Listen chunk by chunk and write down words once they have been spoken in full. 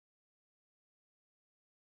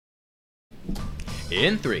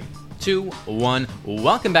In 3, 2, 1,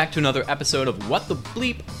 welcome back to another episode of What the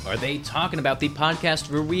Bleep Are They Talking About, the podcast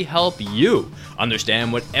where we help you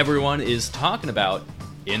understand what everyone is talking about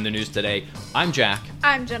in the news today. I'm Jack.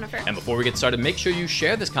 I'm Jennifer. And before we get started, make sure you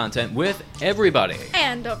share this content with everybody.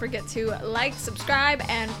 And don't forget to like, subscribe,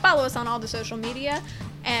 and follow us on all the social media.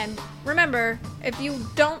 And remember, if you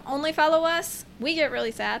don't only follow us, we get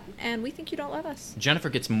really sad, and we think you don't love us. Jennifer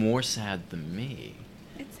gets more sad than me.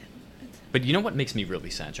 It's But you know what makes me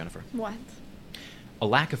really sad, Jennifer? What? A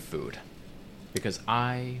lack of food. Because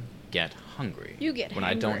I get hungry You get when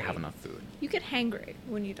I don't hangry. have enough food. You get hangry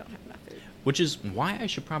when you don't have enough food. Which is why I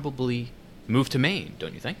should probably move to Maine,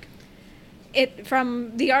 don't you think?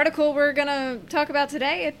 From the article we're going to talk about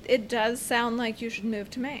today, it does sound like you should move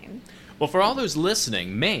to Maine. Well, for all those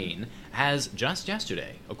listening, Maine has just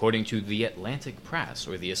yesterday, according to the Atlantic Press,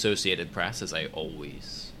 or the Associated Press, as I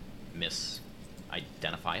always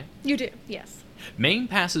misidentify it, You do, yes. Maine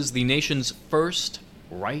passes the nation's first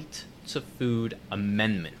right to food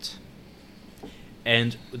amendment.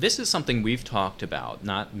 And this is something we've talked about,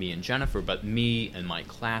 not me and Jennifer, but me and my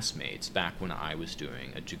classmates back when I was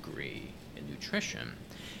doing a degree in nutrition.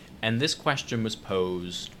 And this question was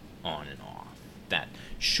posed on and off, that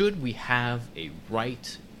should we have a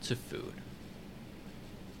right to food?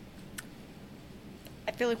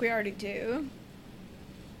 I feel like we already do.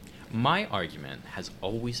 My argument has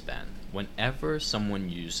always been, whenever someone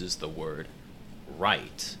uses the word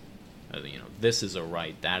right, this is a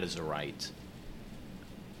right, that is a right,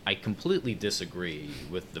 I completely disagree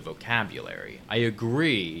with the vocabulary. I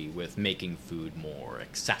agree with making food more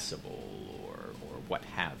accessible or what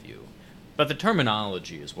have you. But the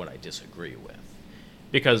terminology is what I disagree with.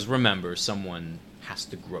 Because remember, someone has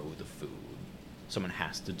to grow the food. Someone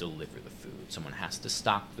has to deliver the food. Someone has to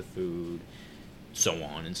stock the food, so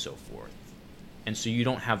on and so forth. And so you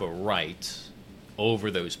don't have a right over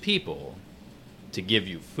those people to give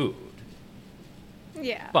you food.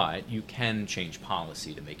 Yeah. But you can change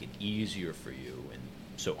policy to make it easier for you and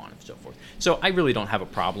so on and so forth. So I really don't have a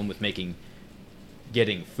problem with making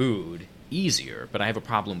getting food easier, but I have a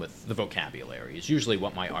problem with the vocabulary. It's usually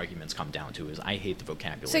what my arguments come down to is I hate the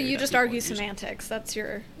vocabulary. So you that just people argue use. semantics. That's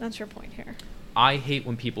your point here. I hate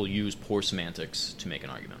when people use poor semantics to make an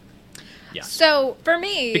argument. Yes. So for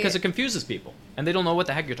me, Because it confuses people, and they don't know what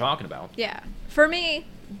the heck you're talking about. yeah, for me,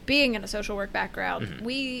 being in a social work background, Mhm.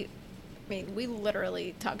 we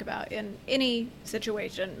literally talk about in any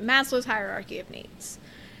situation Maslow's hierarchy of needs,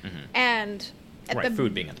 and at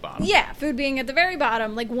Food being at the bottom. Yeah, food being at the very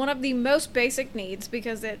bottom, like one of the most basic needs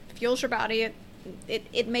because it fuels your body.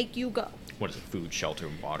 It make you go. What is it? Food, shelter,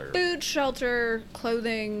 water. Food, shelter,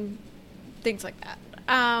 clothing, things like that.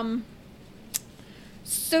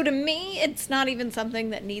 So to me, it's not even something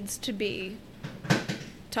that needs to be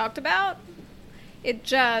talked about. It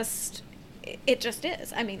just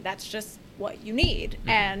is. I mean, that's just what you need,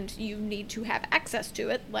 and you need to have access to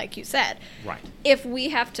it, like you said. Right. If we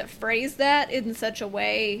have to phrase that in such a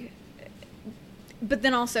way, but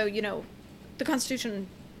then also, the Constitution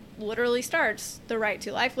literally starts the right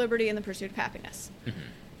to life, liberty, and the pursuit of happiness. Mm-hmm.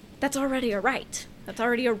 That's already a right. That's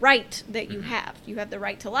already a right that you have. You have the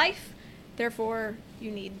right to life, therefore you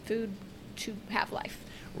need food to have life.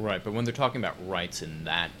 Right, but when they're talking about rights in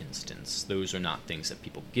that instance, those are not things that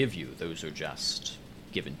people give you. Those are just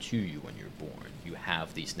given to you when you're born. You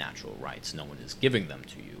have these natural rights. No one is giving them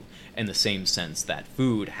to you. In the same sense that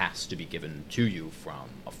food has to be given to you from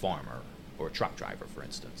a farmer or a truck driver, for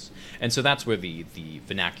instance. And so that's where the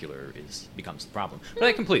vernacular becomes the problem. But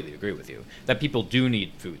I completely agree with you that people do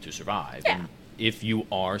need food to survive. Yeah. And if you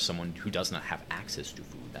are someone who does not have access to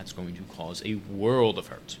food, that's going to cause a world of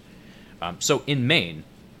hurt. So in Maine,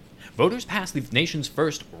 voters passed the nation's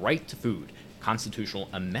first right to food constitutional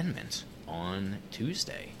amendment on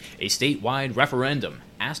Tuesday. A statewide referendum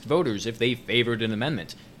asked voters if they favored an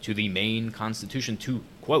amendment to the Maine Constitution to,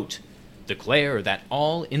 quote, declare that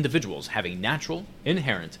all individuals have a natural,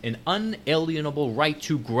 inherent, and unalienable right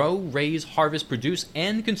to grow, raise, harvest, produce,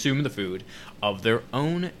 and consume the food of their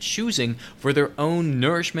own choosing for their own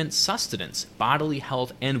nourishment, sustenance, bodily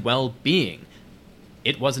health, and well-being.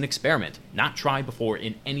 It was an experiment, not tried before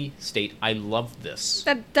in any state. I love this.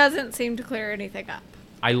 That doesn't seem to clear anything up.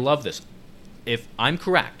 I love this. If I'm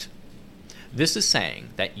correct, this is saying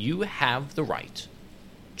that you have the right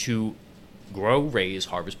to grow, raise,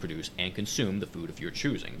 harvest, produce, and consume the food of your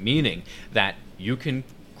choosing, meaning that you can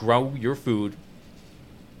grow your food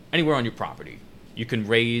anywhere on your property. You can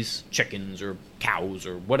raise chickens or cows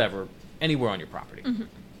or whatever anywhere on your property. Mm-hmm.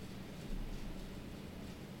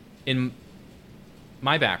 In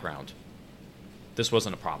my background, this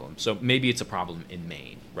wasn't a problem. So maybe it's a problem in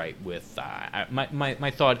Maine, right? With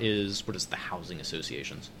my thought is, what is the housing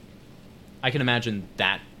associations? I can imagine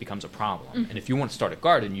that becomes a problem. And if you want to start a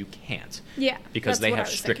garden, you can't. Yeah, because that's they what have I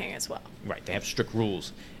was strict thinking as well. Right, they have strict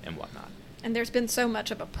rules and whatnot. And there's been so much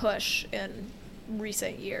of a push in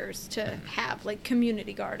recent years to have like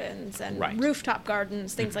community gardens and Right. rooftop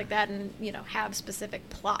gardens, things like that, and have specific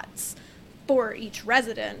plots for each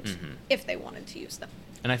resident if they wanted to use them.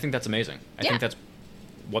 And I think that's amazing. I Yeah. think that's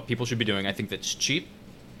what people should be doing. I think that's cheap,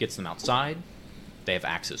 gets them outside, they have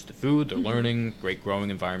access to food, they're learning, great growing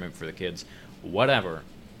environment for the kids, whatever.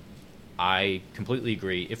 I completely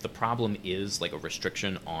agree. If the problem is like a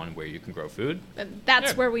restriction on where you can grow food, And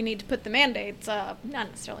that's Yeah. where we need to put the mandates. Not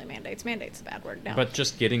necessarily mandates. Mandates is a bad word now. but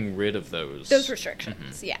just getting rid of those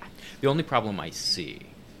restrictions, yeah. The only problem I see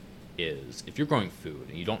is if you're growing food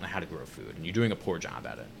and you don't know how to grow food and you're doing a poor job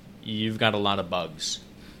at it, you've got a lot of bugs.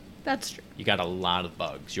 That's true. You got a lot of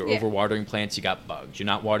bugs. You're Yeah. overwatering plants, you got bugs. You're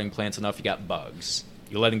not watering plants enough, you got bugs.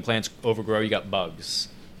 You're letting plants overgrow, you got bugs.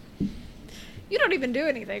 You don't even do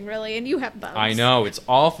anything really, and you have bugs. I know, it's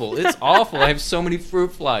awful. It's awful. I have so many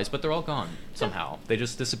fruit flies, but they're all gone somehow. They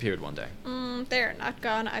just disappeared one day. They're not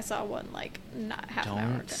gone. I saw one like not half an hour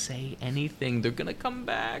ago. Don't say anything. They're gonna come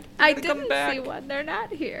back. I They're gonna didn't come back. see one. They're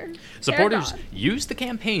not here. Supporters They're gone. used the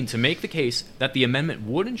campaign to make the case that the amendment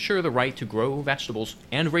would ensure the right to grow vegetables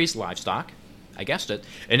and raise livestock, I guessed it,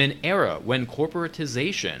 in an era when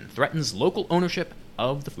corporatization threatens local ownership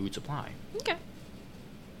of the food supply. Okay.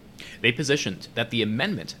 They positioned that the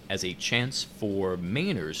amendment as a chance for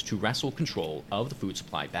Mainers to wrestle control of the food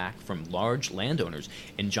supply back from large landowners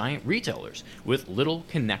and giant retailers with little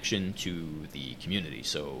connection to the community.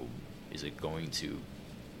 So, is it going to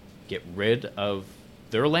get rid of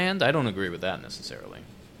their land? I don't agree with that necessarily.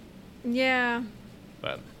 Yeah.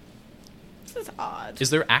 But This is odd. is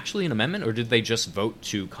there actually an amendment, or did they just vote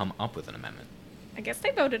to come up with an amendment? I guess they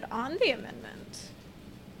voted on the amendment.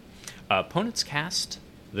 Opponents cast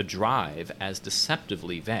the drive as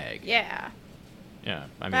deceptively vague. Yeah. Yeah,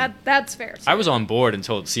 I mean, That's fair. Too. I was on board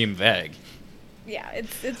until it seemed vague. Yeah,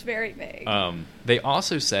 it's very vague. They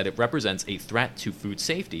also said it represents a threat to food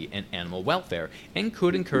safety and animal welfare and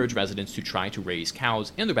could encourage residents to try to raise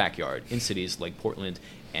cows in their backyard in cities like Portland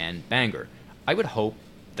and Bangor. I would hope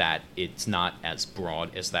that it's not as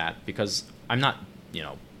broad as that, because I'm not,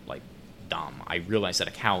 like, dumb. I realize that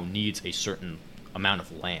a cow needs a certain amount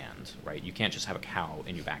of land, right? You can't just have a cow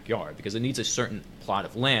in your backyard because it needs a certain plot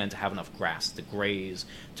of land to have enough grass to graze,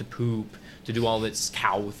 to poop, to do all its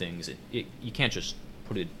cow things. You can't just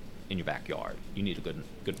put it in your backyard. You need a good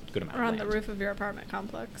amount or of on land. the roof of your apartment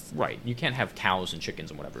complex. Right. You can't have cows and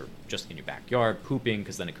chickens and whatever just in your backyard pooping,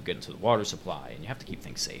 because then it could get into the water supply, and you have to keep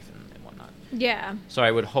things safe and whatnot. Yeah. So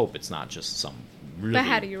I would hope it's not just some really... But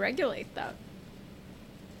how do you regulate that?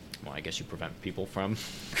 Well, I guess you prevent people from...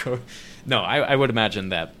 No, I would imagine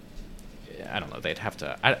that... I don't know. They'd have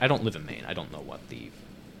to... I don't live in Maine. I don't know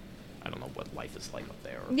what life is like up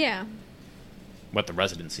there. Or Yeah. what the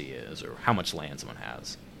residency is, or how much land someone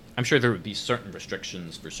has. I'm sure there would be certain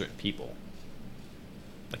restrictions for certain people.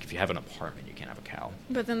 Like if you have an apartment, you can't have a cow.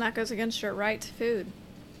 But then that goes against your right to food.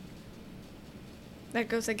 That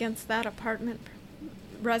goes against that apartment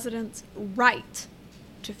resident's right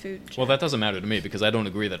to food. Well, that doesn't matter to me because I don't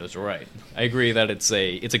agree that it's a right. I agree that it's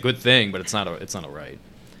a good thing, but it's not a right.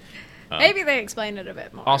 Maybe they explain it a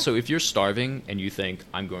bit more. Also, if you're starving and you think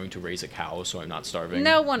I'm going to raise a cow so I'm not starving,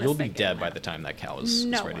 No one is you'll be thinking dead by that. the time that cow is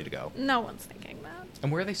ready to go. No one's thinking that.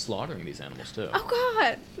 And where are they slaughtering these animals too? Oh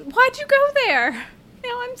God, why'd you go there?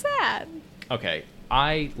 Now I'm sad. Okay,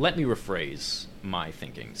 let me rephrase my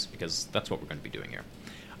thinkings, because that's what we're going to be doing here.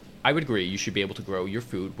 I would agree you should be able to grow your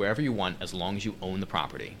food wherever you want as long as you own the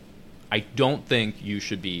property. I don't think you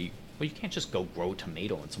should be... Well, you can't just go grow a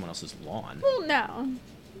tomato on someone else's lawn. Well, no.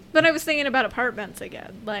 But I was thinking about apartments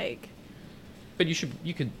again. Like, But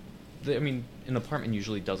I mean, an apartment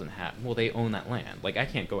usually doesn't have... Well, they own that land. Like, I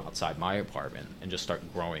can't go outside my apartment and just start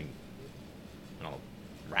growing,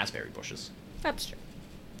 raspberry bushes. that's true.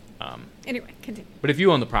 Anyway, continue. But if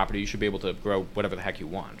you own the property, you should be able to grow whatever the heck you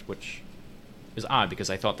want, which is odd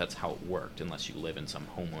because I thought that's how it worked, unless you live in some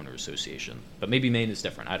homeowner association. But maybe Maine is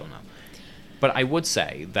different. I don't know. But I would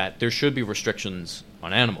say that there should be restrictions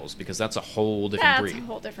on animals, because that's a whole different breed. That's a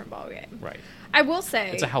whole different ballgame. Right. I will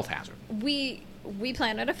say It's a health hazard. we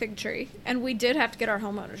planted a fig tree, and we did have to get our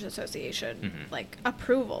homeowners association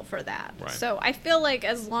approval for that. Right. So I feel like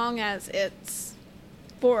as long as it's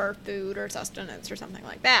for food or sustenance or something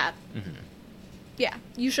like that, yeah,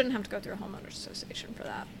 you shouldn't have to go through a homeowners association for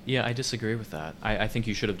that. Yeah, I disagree with that. I think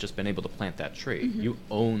you should have just been able to plant that tree. You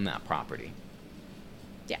own that property.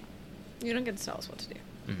 Yeah. You don't get to tell us what to do.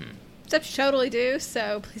 Mm-hmm. Except you totally do,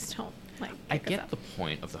 so please don't, I kick us get out. the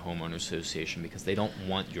point of the homeowner association because they don't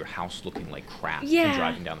want your house looking like crap Yeah. and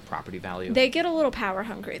driving down the property value. They get a little power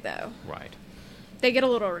hungry, though. Right. They get a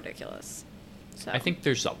little ridiculous. So I think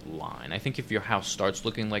there's a line. I think if your house starts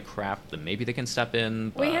looking like crap, then maybe they can step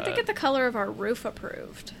in. we had to but- get the color of our roof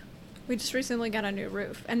approved. We just recently got a new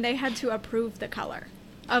roof, and they had to approve the color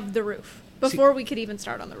of the roof before we could even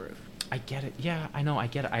start on the roof. I get it. Yeah, I know. I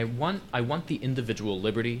get it. I want the individual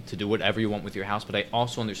liberty to do whatever you want with your house, but I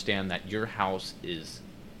also understand that your house is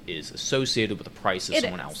associated with the price of It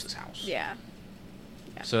someone is. else's house. Yeah.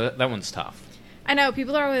 So that one's tough. I know,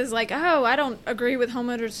 people are always like, oh, I don't agree with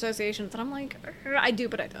homeowners associations. And I'm like, I do,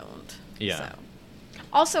 but I don't. Yeah. So.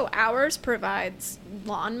 Also, ours provides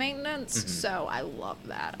lawn maintenance, Mhm. so I love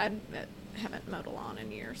that. I haven't mowed a lawn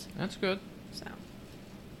in years. That's good. So.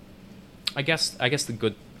 I guess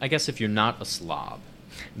if you're not a slob,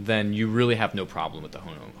 then you really have no problem with the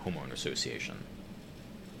homeowner association.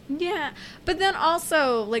 Yeah, but then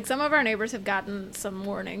also, like, some of our neighbors have gotten some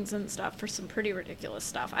warnings and stuff for some pretty ridiculous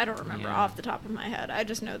stuff. I don't remember Yeah. off the top of my head. I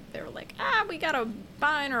just know that they were like, we got a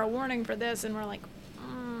fine or a warning for this, and we're like,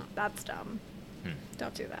 that's dumb.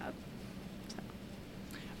 Don't do that.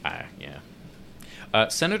 So. Yeah.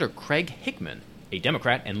 Senator Craig Hickman, a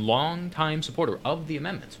Democrat and longtime supporter of the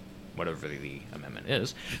amendment, whatever the amendment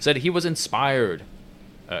is, said he was inspired.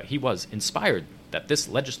 That this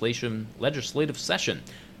legislative session.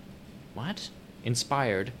 What?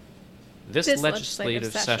 Inspired this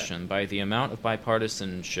legislative session by the amount of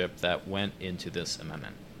bipartisanship that went into this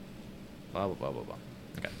amendment. Blah, blah, blah, blah, blah.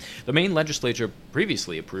 Okay. The Maine legislature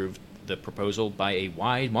previously approved the proposal by a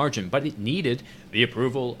wide margin, but it needed the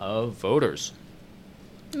approval of voters.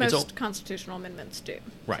 Most constitutional amendments do.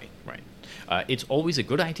 Right. It's always a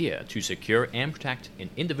good idea to secure and protect an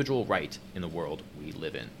individual right in the world we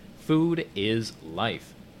live in. Food is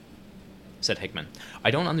life, said Hickman.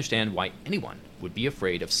 I don't understand why anyone would be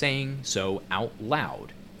afraid of saying so out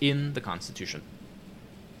loud in the Constitution.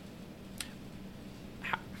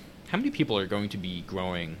 How many people are going to be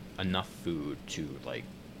growing enough food to, like,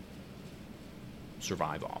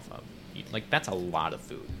 survive off of? Like, that's a lot of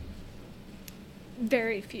food.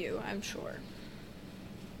 Very few, I'm sure.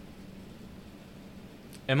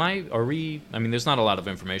 I mean, there's not a lot of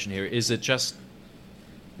information here. Is it just,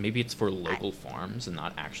 maybe it's for local farms and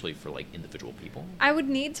not actually for, like, individual people? I would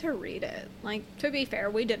need to read it. Like, to be fair,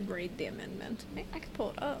 we did read the amendment. I could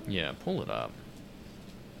pull it up. Yeah, pull it up.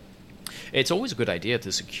 It's always a good idea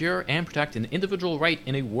to secure and protect an individual right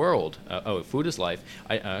in a world. Food is life.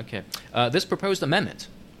 Okay. This proposed amendment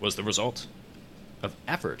was the result of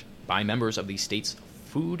effort by members of the state's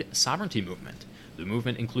food sovereignty movement. The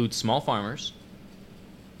movement includes small farmers,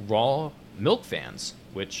 raw milk fans,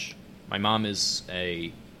 which my mom is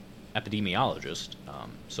a epidemiologist,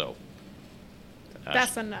 so...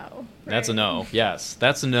 That's a no. That's a right? no, yes.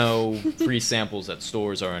 That's a no. Free samples at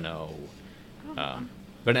stores are a no.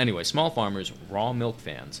 But anyway, small farmers, raw milk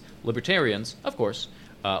fans, libertarians, of course,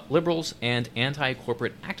 liberals, and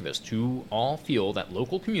anti-corporate activists who all feel that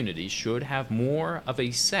local communities should have more of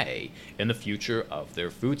a say in the future of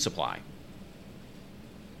their food supply.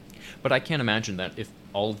 But I can't imagine that if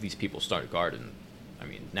all of these people start a garden, I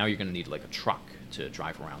mean, now you're going to need like a truck to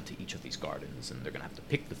drive around to each of these gardens, and they're going to have to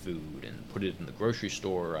pick the food and put it in the grocery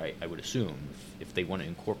store, I would assume, if they want to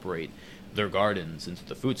incorporate their gardens into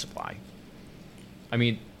the food supply. I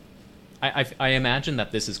mean, I imagine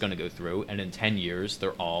that this is going to go through, and in 10 years,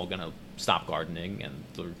 they're all going to stop gardening, and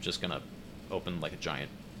they're just going to open, like, a giant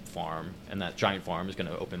farm, and that giant farm is going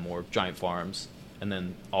to open more giant farms, and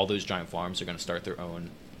then all those giant farms are going to start their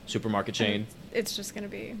own supermarket chain. It's just going to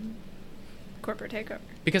be corporate takeover.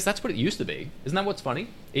 Because that's what it used to be. Isn't that what's funny?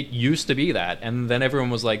 It used to be that, and then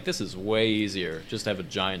everyone was like, this is way easier, just to have a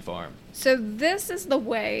giant farm. So this is the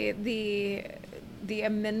way the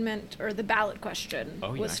amendment or the ballot question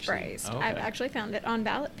was phrased. Okay. I've actually found it on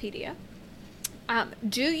Ballotpedia.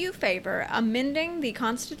 Do you favor amending the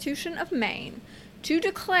Constitution of Maine to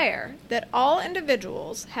declare that all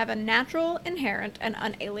individuals have a natural, inherent, and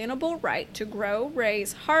unalienable right to grow,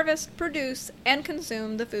 raise, harvest, produce, and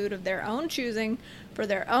consume the food of their own choosing for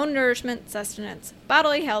their own nourishment, sustenance,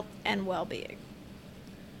 bodily health, and well-being?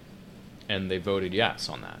 And they voted yes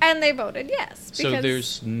on that. And they voted yes. So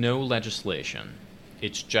there's no legislation.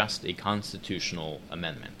 It's just a constitutional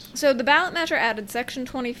amendment. So the ballot measure added Section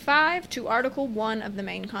 25 to Article 1 of the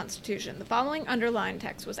Maine Constitution. The following underlined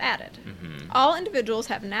text was added. Mm-hmm. All individuals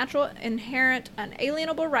have natural, inherent,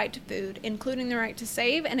 unalienable right to food, including the right to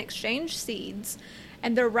save and exchange seeds,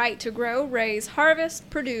 and their right to grow, raise, harvest,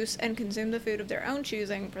 produce, and consume the food of their own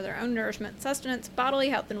choosing for their own nourishment, sustenance, bodily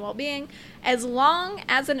health, and well-being, as long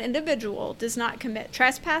as an individual does not commit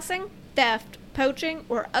trespassing, theft, poaching,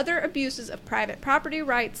 or other abuses of private property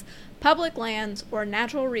rights, public lands, or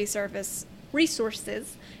natural resources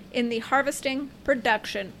in the harvesting,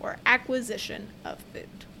 production, or acquisition of food.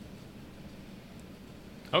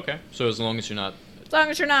 Okay, so as long as you're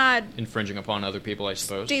not infringing upon other people, I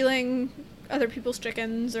suppose. Stealing other people's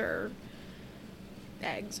chickens or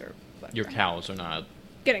eggs or whatever. Your cows are not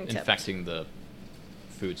Getting tipped. infecting the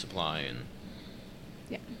food supply and...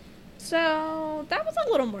 Yeah. So, that was a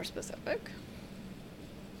little more specific.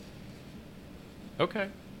 Okay.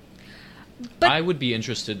 But I would be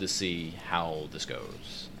interested to see how this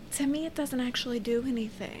goes. to me, it doesn't actually do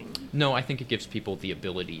anything. No, I think it gives people the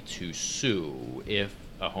ability to sue if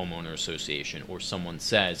a homeowner association or someone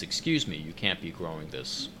says, excuse me, you can't be growing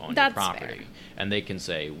this on That's your property. fair. And they can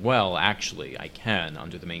say, well, actually, I can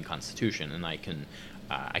under the Maine Constitution, and I can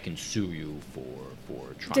sue you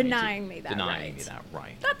for trying Denying me that denying right. me that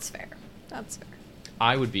right. That's fair. That's fair.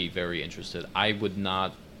 I would be very interested. I would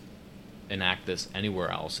not enact this anywhere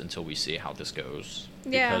else until we see how this goes.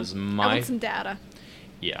 Yeah. Because I my want some data.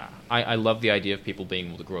 yeah, I love the idea of people being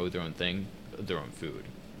able to grow their own thing, their own food.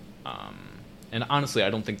 And honestly, I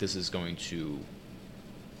don't think this is going to,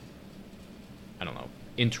 I don't know,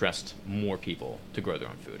 interest more people to grow their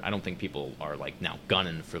own food. I don't think people are like now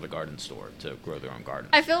gunning for the garden store to grow their own garden.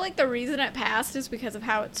 I feel like the reason it passed is because of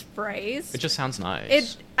how it's phrased. It just sounds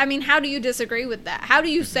nice. I mean, how do you disagree with that? How do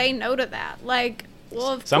you say no to that? Like, well,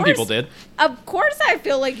 of Some course, people did. Of course, I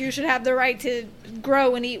feel like you should have the right to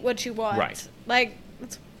grow and eat what you want. Right. Like,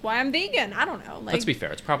 that's why I'm vegan. I don't know. Like, Let's be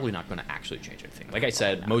fair. It's probably not going to actually change anything. Like I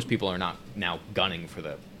said, most people are not now gunning for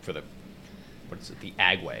the what is it, the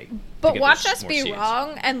ag way. to But get watch those us more be seeds.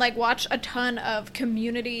 wrong and like watch a ton of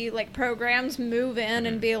community like programs move in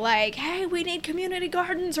and be like, hey, we need community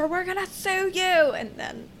gardens or we're gonna sue you, and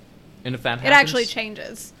then And if that it happens, actually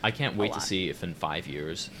changes. I can't a wait to lot. see if in 5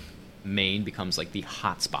 years Maine becomes like the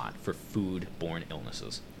hotspot for food-borne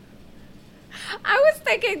illnesses. I was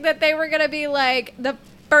thinking that they were gonna be like the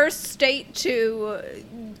first state to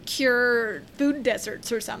cure food deserts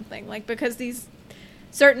or something, like because these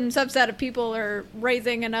certain subset of people are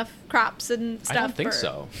raising enough crops and stuff. I don't think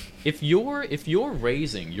so. If you're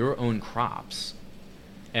raising your own crops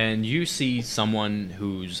and you see someone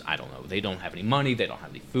who's, I don't know, they don't have any money, they don't have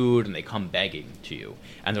any food, and they come begging to you,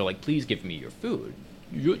 and they're like, please give me your food,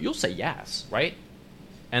 you'll say yes, right?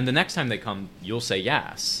 And the next time they come, you'll say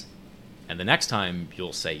yes. And the next time,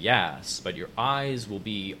 you'll say yes, but your eyes will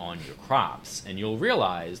be on your crops, and you'll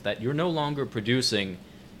realize that you're no longer producing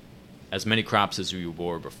as many crops as you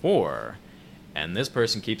were before, and this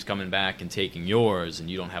person keeps coming back and taking yours, and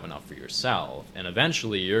you don't have enough for yourself. And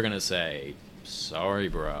eventually, you're going to say, sorry,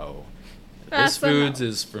 bro, That's this foods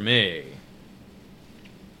is for me.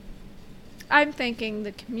 I'm thinking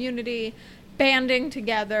the community banding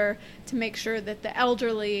together to make sure that the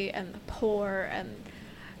elderly and the poor and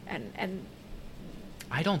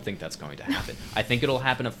I don't think that's going to happen. I think it'll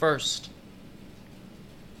happen at first.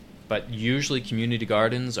 But usually community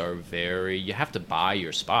gardens are you have to buy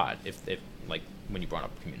your spot if like when you brought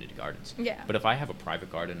up community gardens. Yeah. But if I have a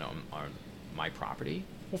private garden on my property,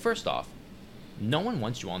 well, first off, no one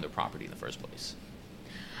wants you on their property in the first place.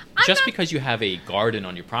 Just because you have a garden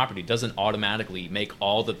on your property doesn't automatically make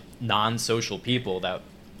all the non-social people that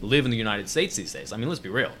live in the United States these days. I mean, let's be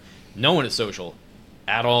real. No one is social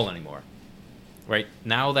at all anymore. Right?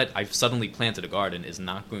 Now that I've suddenly planted a garden is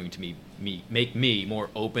not going to make me more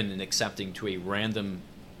open and accepting to a random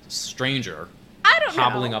stranger I don't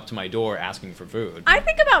hobbling know. up to my door asking for food. I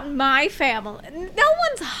think about my family. No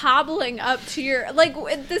one's hobbling up to your like.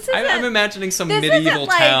 This isn't. I'm imagining some this medieval isn't,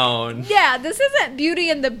 like, town. Yeah, this isn't Beauty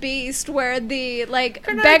and the Beast where the like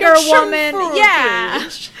Can I beggar get some woman. fruit, Yeah,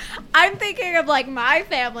 please? I'm thinking of like my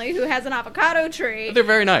family who has an avocado tree, They're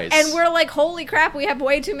very nice. and we're like, holy crap, we have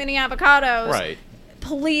way too many avocados. right.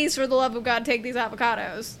 Please, for the love of God, take these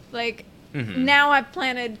avocados. Like Mhm. now, I've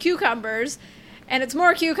planted cucumbers, and it's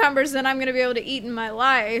more cucumbers than I'm going to be able to eat in my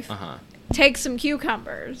life. Uh-huh. Take some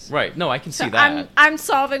cucumbers. Right. No, I can see So that. I'm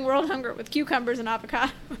solving world hunger with cucumbers and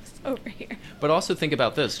avocados over here. But also think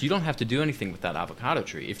about this. You don't have to do anything with that avocado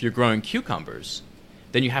tree. If you're growing cucumbers,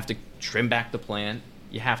 then you have to trim back the plant.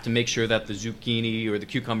 You have to make sure that the zucchini or the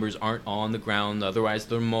cucumbers aren't on the ground, otherwise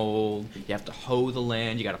they're mold. You have to hoe the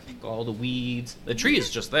land. You got to pick all the weeds. The tree is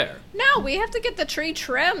just there. No, we have to get the tree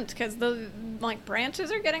trimmed because the like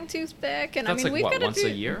branches are getting too thick, and That's I mean like, we've got to once do a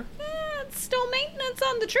year? It's still maintenance It's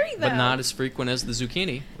on the tree, though. But not as frequent as the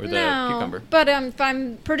zucchini or the No, cucumber. but if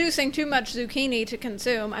I'm producing too much zucchini to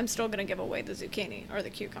consume, I'm still going to give away the zucchini or the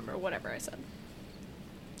cucumber, whatever I said.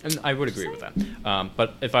 And I would agree with that.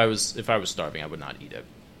 But if I was starving, I would not eat a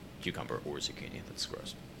cucumber or zucchini. That's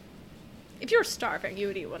gross. If you're starving, you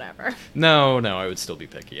would eat whatever. No, I would still be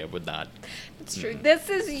picky. I would not. That's true. This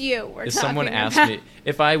is you. If someone asked me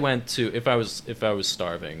if I was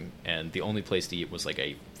starving and the only place to eat was like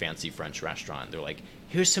a fancy French restaurant, they're like,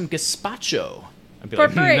 "Here's some gazpacho." I'd be For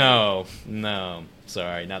like, free. No,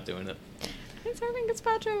 sorry, not doing it. I'm serving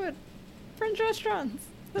gazpacho at French restaurants.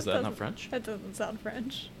 Is that not French? That doesn't sound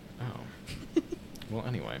French. Oh. Well,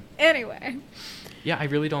 anyway. Anyway, Yeah, I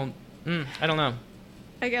really don't. I don't know.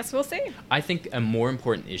 I guess we'll see. I think a more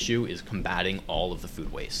important issue is combating all of the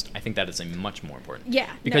food waste. I think that is a much more important.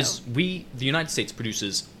 Yeah, Because no. the United States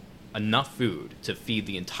produces enough food to feed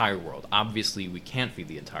the entire world. Obviously, we can't feed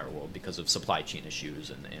the entire world because of supply chain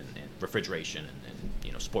issues and refrigeration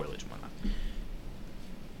and spoilage and whatnot.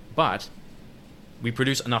 But we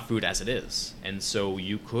produce enough food as it is, and so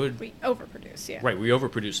you could. We overproduce, yeah. Right, we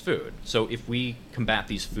overproduce food. So if we combat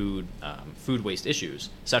these food waste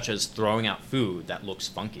issues, such as throwing out food that looks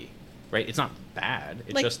funky, right? It's not bad.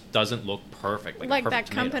 It just doesn't look perfect. Like a perfect that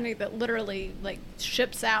tomato. company that literally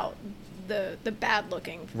ships out the bad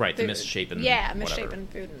looking Right, the food. misshapen yeah, whatever. misshapen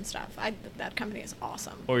food and stuff. That company is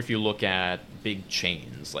awesome. Or if you look at big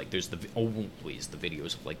chains, like there's always the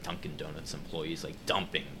videos of like Dunkin' Donuts employees like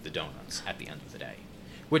dumping the donuts at the end of the day,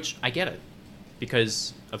 which I get it,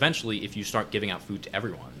 because eventually if you start giving out food to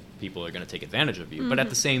everyone, people are going to take advantage of you. But at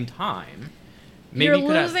the same time, maybe you're you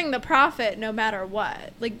could losing the profit no matter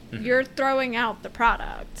what. Like you're throwing out the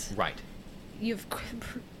product. Right. You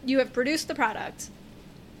have produced the product.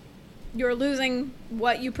 You're losing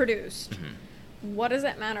what you produced. What does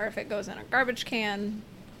it matter if it goes in a garbage can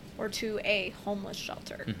or to a homeless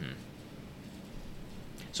shelter?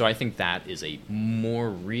 So I think that is a more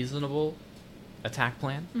reasonable attack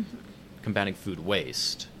plan, combating food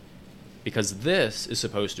waste, because this is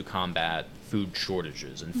supposed to combat food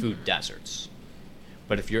shortages and food deserts.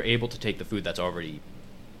 But if you're able to take the food that's already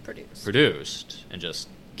produced and just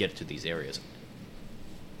get it to these areas,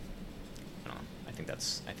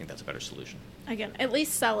 I think that's a better solution. Again, at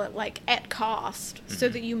least sell it at cost so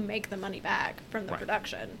that you make the money back from the Right.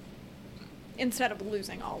 production instead of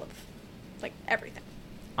losing all of everything.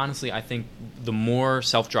 Honestly, I think the more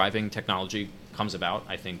self-driving technology comes about,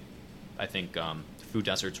 I think food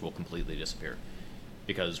deserts will completely disappear,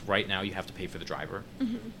 because right now you have to pay for the driver,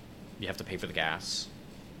 you have to pay for the gas,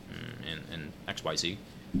 and XYZ.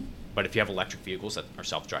 But if you have electric vehicles that are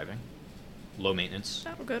self-driving, low maintenance,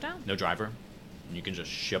 That'll go down. no driver, and you can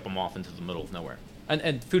just ship them off into the middle of nowhere.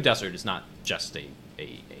 And food desert is not just a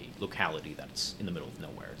locality that's in the middle of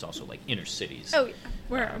nowhere. It's also like inner cities. Oh,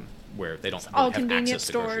 yeah. Where they don't really All have convenience access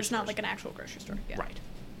to grocery stores, not stores. like an actual grocery store. Yeah. Right.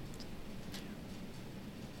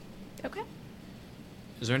 Okay.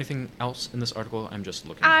 Is there anything else in this article? I'm just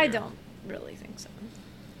looking. I here. don't really think so.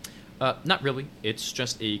 Not really. It's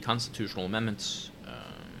just a constitutional amendment,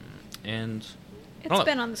 and It's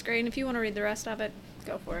been on the screen. If you want to read the rest of it,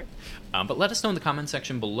 go for it. But let us know in the comment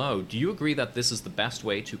section below. Do you agree that this is the best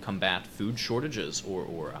way to combat food shortages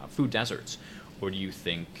or food deserts, or do you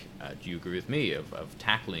think? Do you agree with me of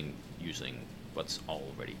tackling using what's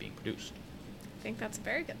already being produced? I think that's a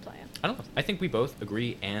very good plan. I don't know. I think we both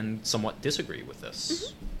agree and somewhat disagree with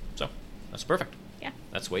this. So that's perfect. Yeah.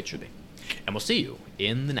 That's the way it should be. And we'll see you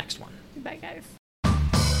in the next one. Bye, guys.